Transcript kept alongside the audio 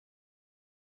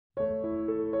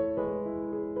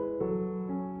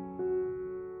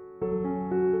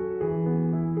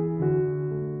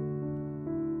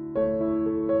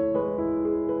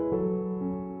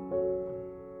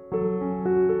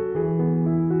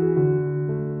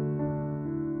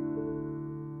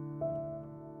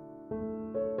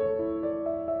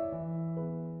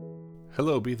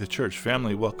Hello, Be the Church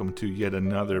family. Welcome to yet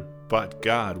another But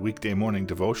God weekday morning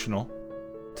devotional.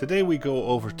 Today we go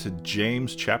over to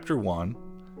James chapter 1,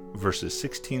 verses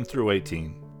 16 through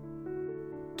 18.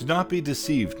 Do not be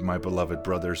deceived, my beloved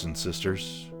brothers and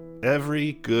sisters.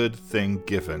 Every good thing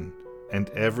given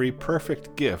and every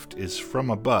perfect gift is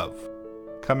from above,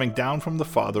 coming down from the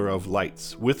Father of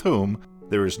lights, with whom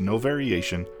there is no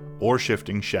variation or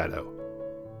shifting shadow.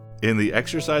 In the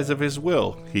exercise of his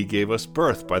will, he gave us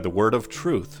birth by the word of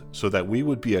truth, so that we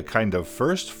would be a kind of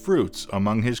first fruits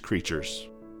among his creatures.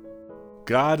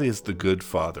 God is the good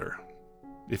Father.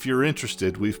 If you're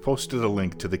interested, we've posted a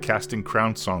link to the Casting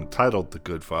Crowns song titled The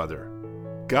Good Father.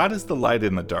 God is the light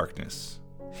in the darkness.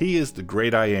 He is the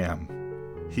great I am.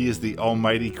 He is the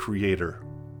almighty creator.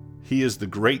 He is the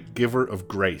great giver of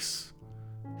grace.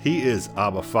 He is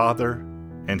Abba Father,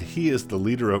 and he is the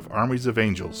leader of armies of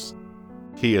angels.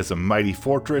 He is a mighty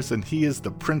fortress, and he is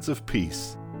the Prince of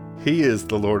Peace. He is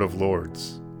the Lord of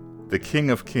Lords, the King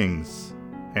of Kings,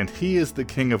 and he is the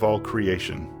King of all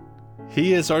creation.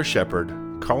 He is our shepherd,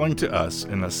 calling to us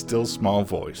in a still small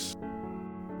voice.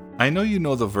 I know you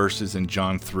know the verses in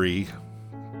John 3,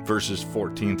 verses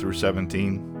 14 through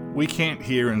 17. We can't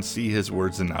hear and see his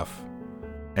words enough.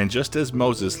 And just as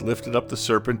Moses lifted up the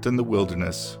serpent in the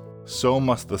wilderness, so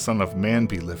must the Son of Man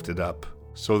be lifted up,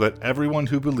 so that everyone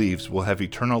who believes will have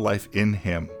eternal life in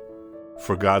him.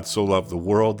 For God so loved the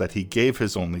world that he gave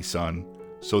his only Son,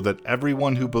 so that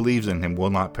everyone who believes in him will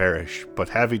not perish, but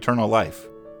have eternal life.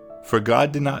 For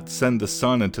God did not send the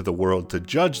Son into the world to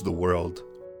judge the world,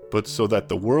 but so that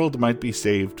the world might be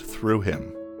saved through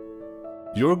him.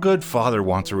 Your good Father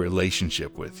wants a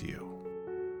relationship with you.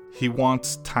 He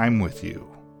wants time with you.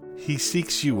 He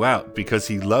seeks you out because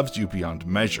he loves you beyond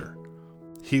measure.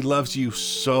 He loves you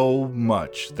so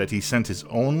much that he sent his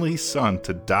only Son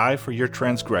to die for your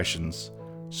transgressions,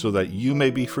 so that you may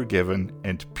be forgiven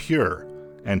and pure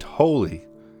and holy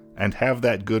and have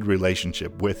that good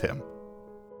relationship with him.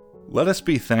 Let us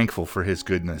be thankful for his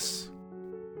goodness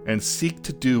and seek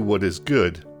to do what is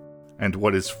good and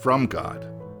what is from God.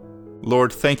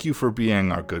 Lord, thank you for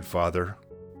being our good Father.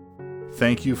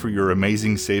 Thank you for your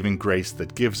amazing saving grace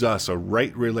that gives us a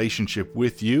right relationship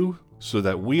with you, so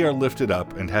that we are lifted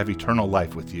up and have eternal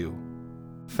life with you.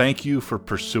 Thank you for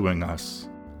pursuing us.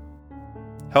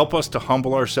 Help us to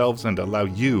humble ourselves and allow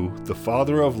you, the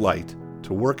Father of light,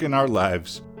 to work in our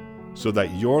lives so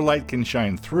that your light can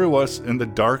shine through us in the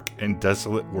dark and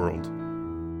desolate world.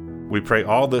 We pray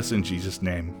all this in Jesus'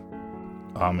 name.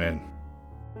 Amen.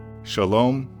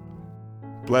 Shalom,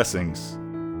 blessings,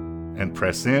 and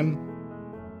press in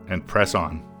and press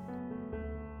on.